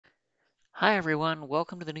Hi everyone,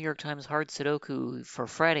 welcome to the New York Times Hard Sudoku for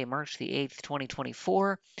Friday, March the 8th,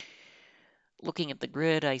 2024. Looking at the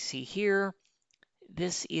grid I see here,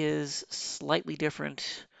 this is slightly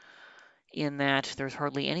different in that there's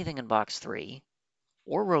hardly anything in box 3,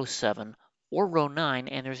 or row 7, or row 9,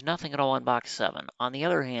 and there's nothing at all in box 7. On the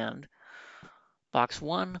other hand, box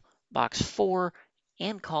 1, box 4,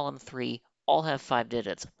 and column 3 all have 5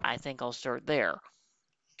 digits. I think I'll start there.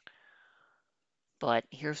 But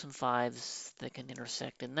here's some 5s that can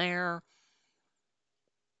intersect in there.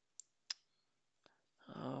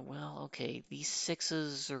 Well, okay, these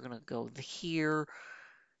 6s are going to go here.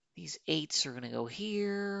 These 8s are going to go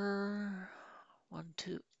here. 1,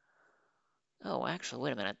 2. Oh, actually,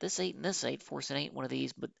 wait a minute. This 8 and this 8 force an 8, one of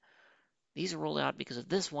these, but these are rolled out because of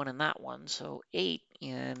this one and that one. So 8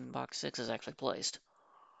 in box 6 is actually placed.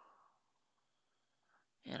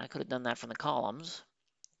 And I could have done that from the columns.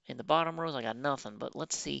 In the bottom rows, I got nothing, but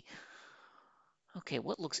let's see. Okay,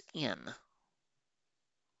 what looks in?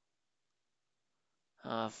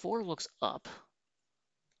 4 looks up.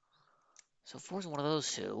 So 4 is one of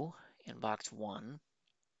those two in box 1.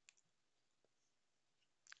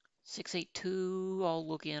 6, 8, 2, I'll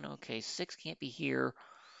look in. Okay, 6 can't be here.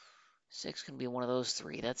 6 can be one of those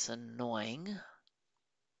 3. That's annoying.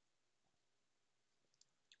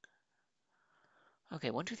 Okay,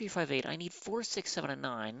 1, 2, 3, 5, 8. I need 4, 6, 7, and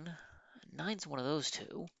 9. 9's one of those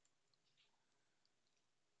two.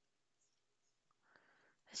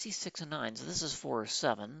 I see 6 and 9, so this is 4 or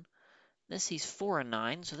 7. This sees 4 and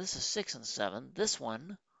 9, so this is 6 and 7. This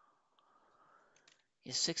one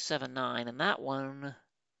is 6, 7, 9, and that one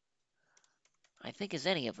I think is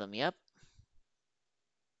any of them, yep.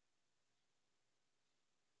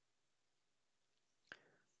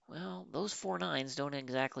 Well, those 4 9s don't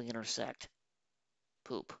exactly intersect.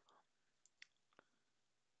 Poop.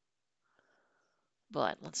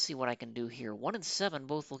 But let's see what I can do here. 1 and 7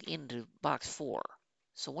 both look into box 4.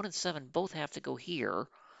 So 1 and 7 both have to go here.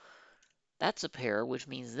 That's a pair, which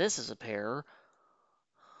means this is a pair.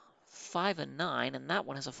 5 and 9, and that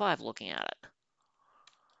one has a 5 looking at it.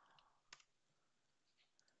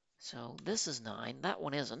 So this is 9, that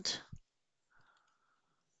one isn't.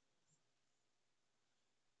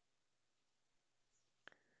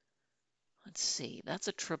 Let's see, that's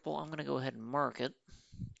a triple. I'm going to go ahead and mark it.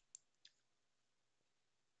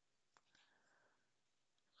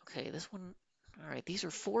 Okay, this one, all right, these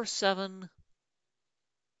are 4, 7,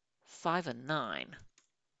 5, and 9.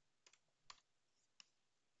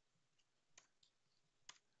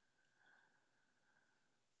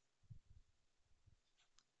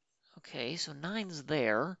 Okay, so 9's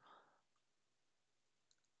there.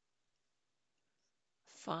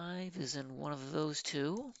 5 is in one of those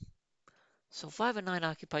two. So 5 and 9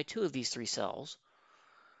 occupy 2 of these 3 cells.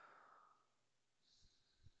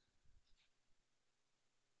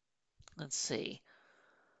 Let's see.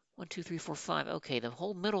 1, 2, 3, 4, 5. Okay, the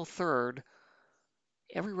whole middle third,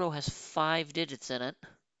 every row has 5 digits in it.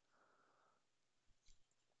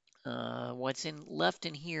 What's in left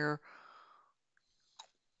in here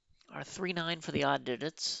are 3, 9 for the odd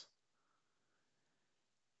digits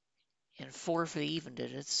and 4 for the even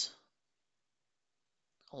digits,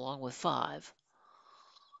 along with 5.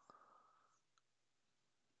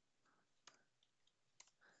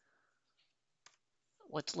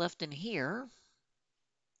 What's left in here,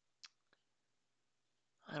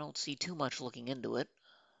 I don't see too much looking into it.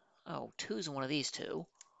 Oh, 2's one of these two.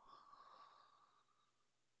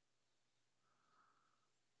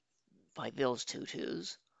 By those two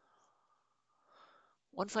 2's.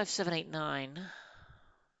 1, 5, 7, 8, 9.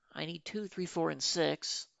 I need 2, 3, 4, and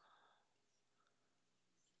 6.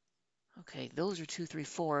 Okay, those are 2, 3,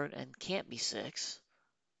 4, and can't be 6.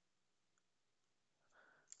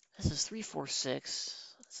 This is 3, 4,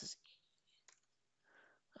 6. This is...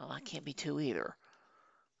 Oh, that can't be 2 either.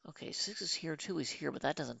 Okay, 6 is here, 2 is here, but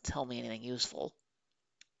that doesn't tell me anything useful.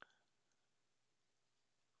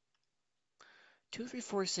 2, 3,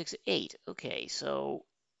 4, 6, 8. Okay, so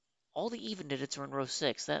all the even digits are in row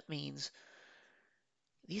 6. That means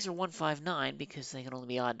these are 1, 5, 9 because they can only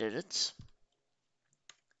be odd digits.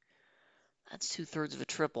 That's 2/3 of a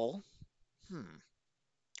triple.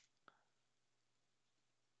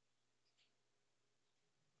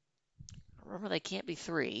 Remember, they can't be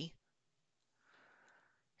 3.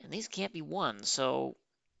 And these can't be 1, so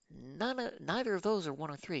neither of those are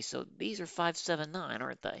 1 or 3. So these are 5, 7, 9,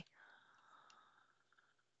 aren't they?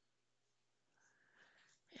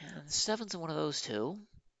 And 7's one of those two.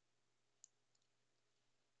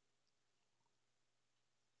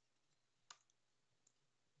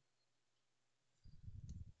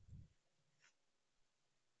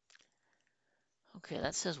 Okay,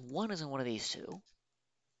 that says 1 is in one of these two.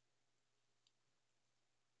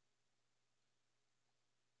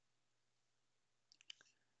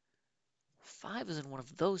 5 is in one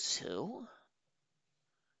of those two.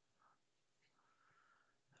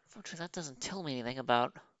 Unfortunately, that doesn't tell me anything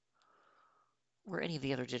about where any of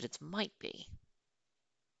the other digits might be.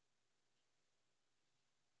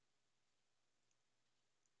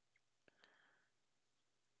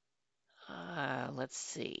 Let's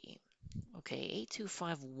see. Okay,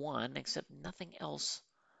 8251, except nothing else.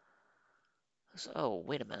 Oh,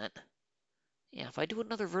 wait a minute. Yeah, if I do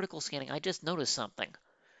another vertical scanning, I just noticed something.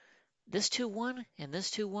 This 2-1 and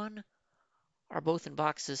this 2-1 are both in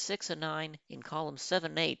boxes 6 and 9 in columns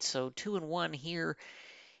 7 and 8. So 2 and 1 here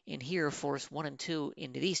and here force 1 and 2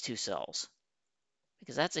 into these two cells.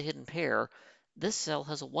 Because that's a hidden pair. This cell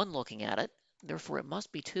has a 1 looking at it, therefore it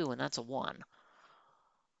must be 2, and that's a 1.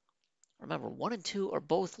 Remember, 1 and 2 are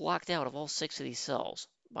both locked out of all 6 of these cells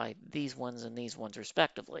by these ones and these ones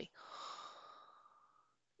respectively.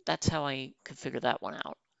 That's how I could figure that one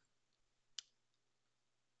out.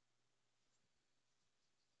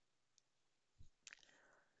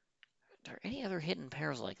 Are there any other hidden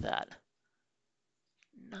pairs like that?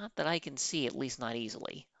 Not that I can see, at least not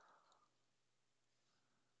easily.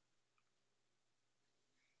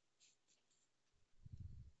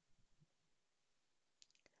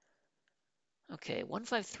 Okay,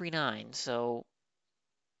 1539, so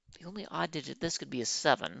the only odd digit this could be is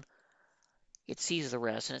 7. It sees the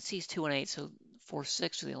rest, and it sees 2 and 8, so 4,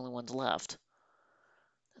 6 are the only ones left.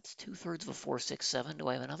 That's 2/3 of a 4, 6, 7. Do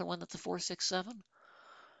I have another one that's a 4, 6, 7?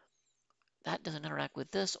 That doesn't interact with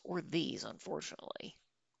this or these, unfortunately.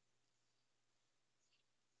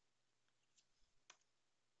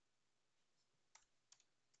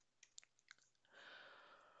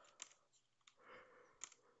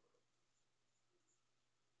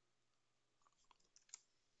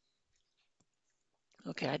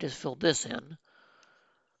 Okay, I just filled this in.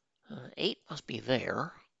 8 must be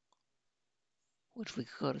there, which we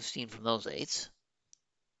could have seen from those 8s.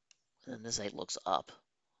 And then this 8 looks up.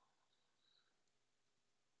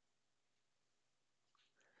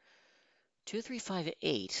 2, 3, 5,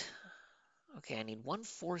 8. Okay, I need 1,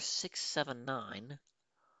 4, 6, 7, 9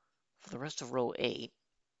 for the rest of row 8.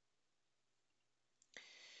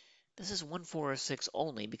 This is 1, 4, or 6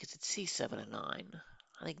 only because it's C7 and 9.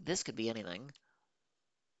 I think this could be anything.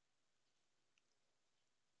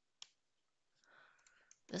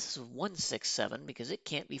 This is 1, 6, 7 because it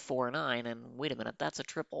can't be 4 or 9. And wait a minute, that's a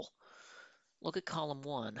triple. Look at column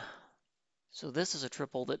 1. So this is a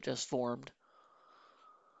triple that just formed.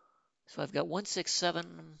 So I've got 1, 6,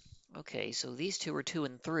 7. Okay, so these two are 2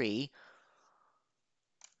 and 3,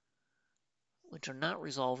 which are not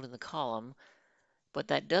resolved in the column, but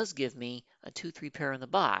that does give me a 2, 3 pair in the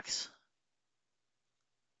box.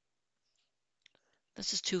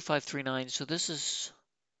 This is 2, 5, 3, 9, so this is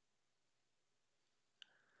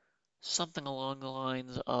something along the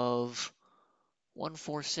lines of 1,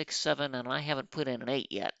 4, 6, 7, and I haven't put in an 8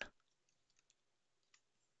 yet.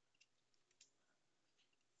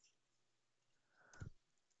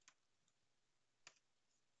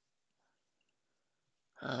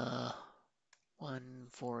 Uh, 1,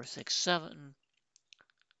 4, 6, 7,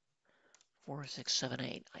 4, 6, 7,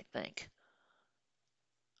 8, I think.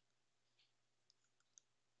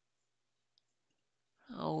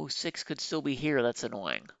 Oh, 6 could still be here. That's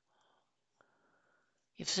annoying.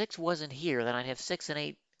 If 6 wasn't here, then I'd have 6 and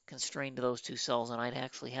 8 constrained to those two cells, and I'd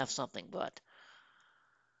actually have something, but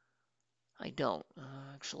I don't.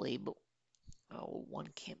 Actually, but, oh, 1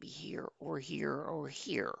 can't be here, or here, or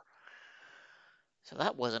here. So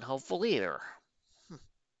that wasn't helpful either.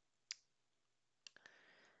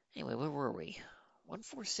 Anyway, where were we? 1,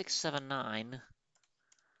 4, 6, 7, 9.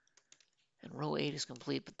 And row 8 is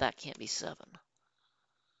complete, but that can't be 7.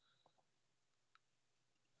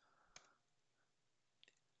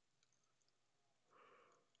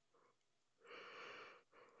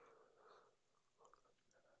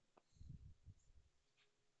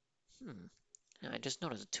 And I just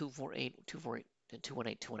noticed 2, 4, 8, 2, 4, 8, 2, 1,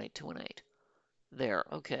 8, 2, 1, 8, 2, 1, 8. There,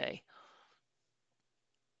 okay.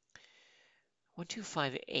 1, 2,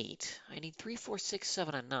 5, 8. I need 3, 4, 6,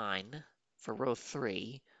 7, and 9 for row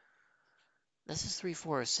 3. This is 3,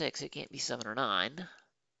 4, or 6. It can't be 7 or 9.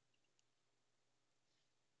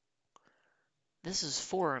 This is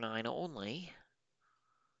 4 or 9 only.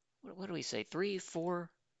 What do we say? 3, 4,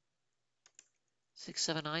 6,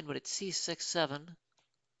 7, 9, but it sees 6, 7,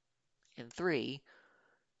 and 3.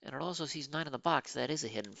 And it also sees 9 in the box. That is a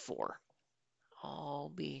hidden 4.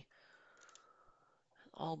 All B.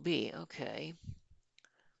 All B. Okay.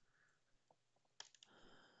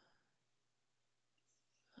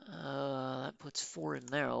 puts 4 in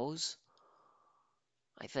those,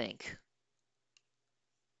 I think.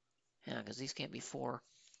 Yeah, because these can't be 4.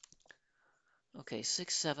 Okay,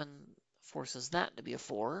 6, 7 forces that to be a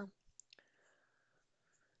 4.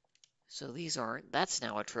 So these aren't. That's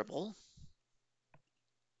now a triple.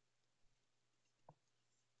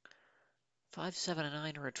 5, 7, and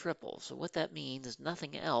 9 are a triple. So what that means is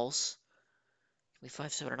nothing else can be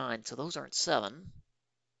 5, 7, or 9. So those aren't 7.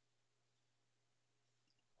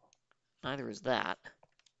 Neither is that.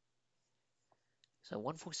 So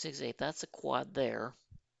 1, 4, 6, 8, that's a quad there.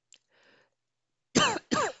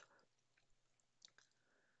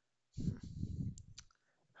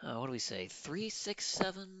 What do we say? 3, 6,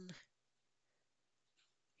 7.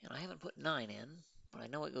 And I haven't put 9 in, but I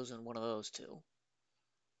know it goes in one of those two.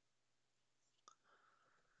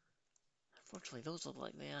 Unfortunately, those look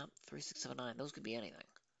like, yeah, 3, 6, 7, 9. Those could be anything.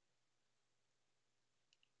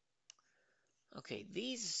 Okay,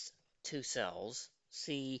 these two cells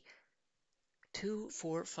see 2,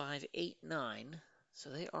 4, 5, 8, 9. So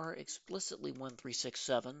they are explicitly 1, 3, 6,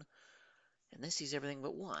 7. And this sees everything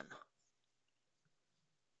but 1.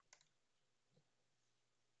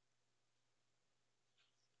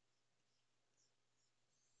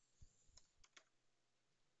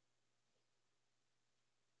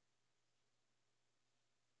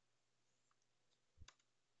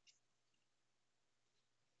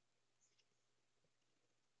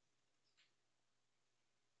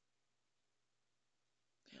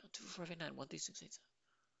 Yeah, 2, 4, 5, 8, 9, 1, 3, 6, 8, 7.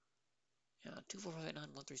 Yeah, 2, 4, 5, 8, 9,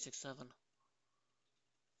 1, 3, 6, 7.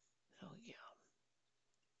 So yeah.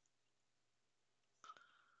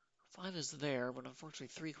 5 is there, but unfortunately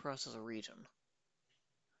 3 crosses a region.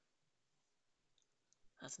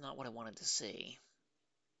 That's not what I wanted to see.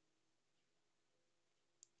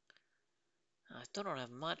 I still don't have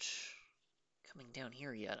much coming down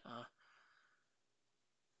here yet.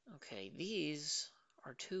 Okay, these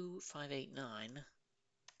are 2, 5, 8, 9.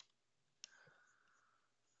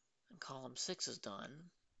 And column 6 is done.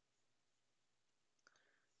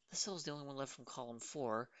 This cell is the only one left from column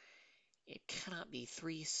 4. It cannot be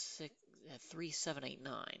 3, 7, 8,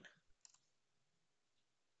 9.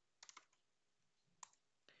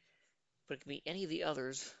 But it can be any of the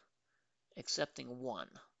others excepting 1.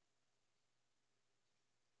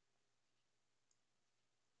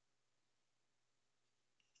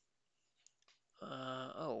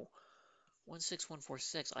 Oh, 1, 6, 1, 4,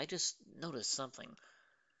 6. I just noticed something.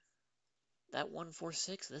 That 1, 4,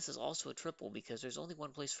 6, this is also a triple because there's only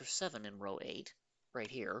one place for 7 in row 8,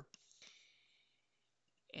 right here.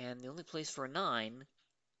 And the only place for a 9,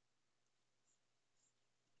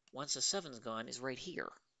 once a 7's gone, is right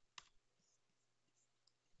here.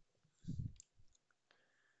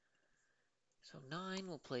 So 9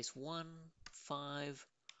 will place 1, 5,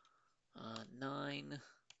 9. Let's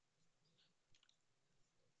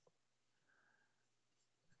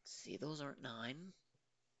see, those aren't 9.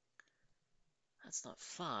 That's not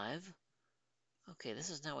 5. Okay, this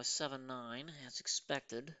is now a 7, 9, as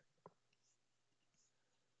expected.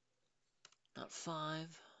 Not 5.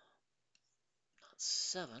 Not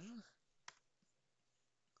 7.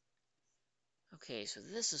 Okay, so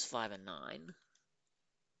this is 5 and 9.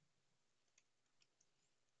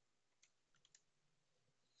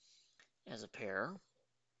 As a pair.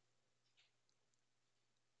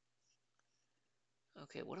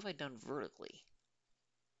 Okay, what have I done vertically?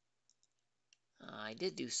 I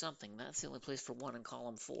did do something. That's the only place for 1 in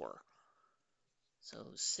column 4. So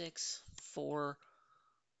 6, 4,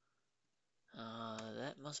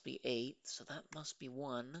 that must be 8, so that must be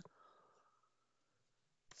 1.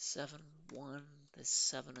 7, 1, this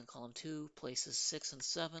 7 in column 2, places 6 and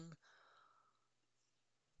 7.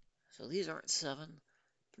 So these aren't 7.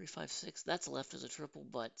 3, 5, 6, that's left as a triple,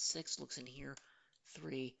 but 6 looks in here.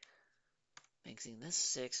 3, making this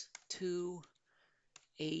 6, 2,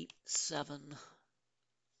 8, 7.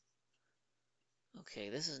 Okay,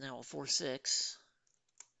 this is now a 4, 6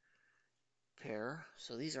 pair,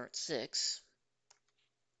 so these aren't 6.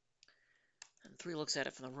 And 3 looks at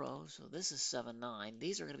it from the row, so this is 7, 9.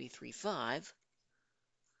 These are going to be 3, 5.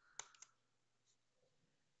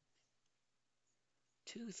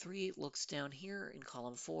 2, 3 looks down here in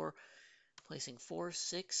column 4, placing 4,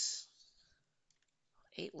 6.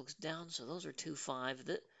 8 looks down, so those are 2, 5.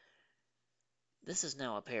 This is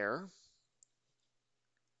now a pair.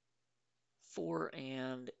 4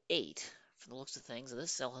 and 8 from the looks of things.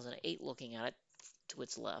 This cell has an 8 looking at it to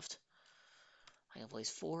its left. I can place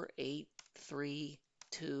 4, 8, 3,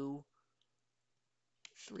 2,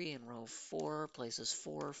 3 in row 4, places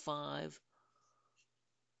 4, 5.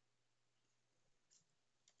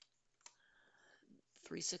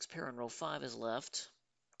 3, 6 pair in row 5 is left.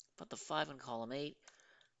 Put the 5 in column 8,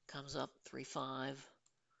 comes up 3, 5.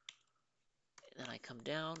 Then I come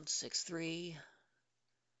down 6, 3.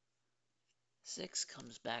 6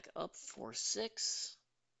 comes back up 4, 6.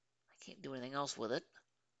 I can't do anything else with it.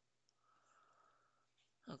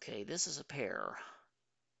 Okay, this is a pair.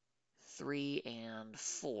 3 and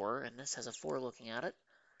 4, and this has a 4 looking at it.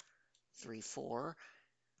 3, 4.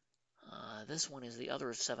 This one is the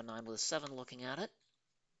other 7, 9 with a 7 looking at it.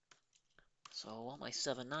 So all my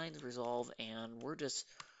 7, 9s resolve, and we're just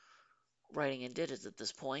writing in digits at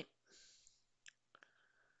this point.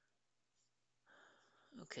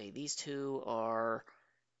 Okay, these two are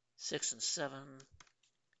 6 and 7,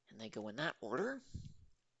 and they go in that order.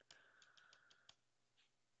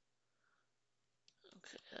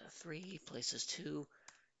 Okay, 3 places 2,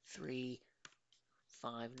 3,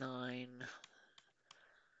 5, 9,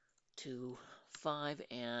 2, 5,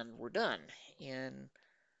 and we're done in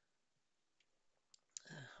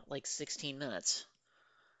like 16 minutes.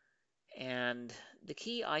 And the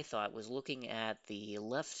key, I thought, was looking at the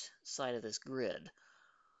left side of this grid.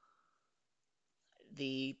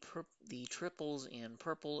 The triples in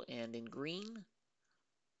purple and in green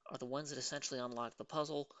are the ones that essentially unlock the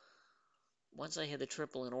puzzle. Once I hit the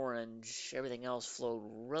triple in orange, everything else flowed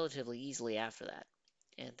relatively easily after that.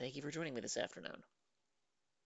 And thank you for joining me this afternoon.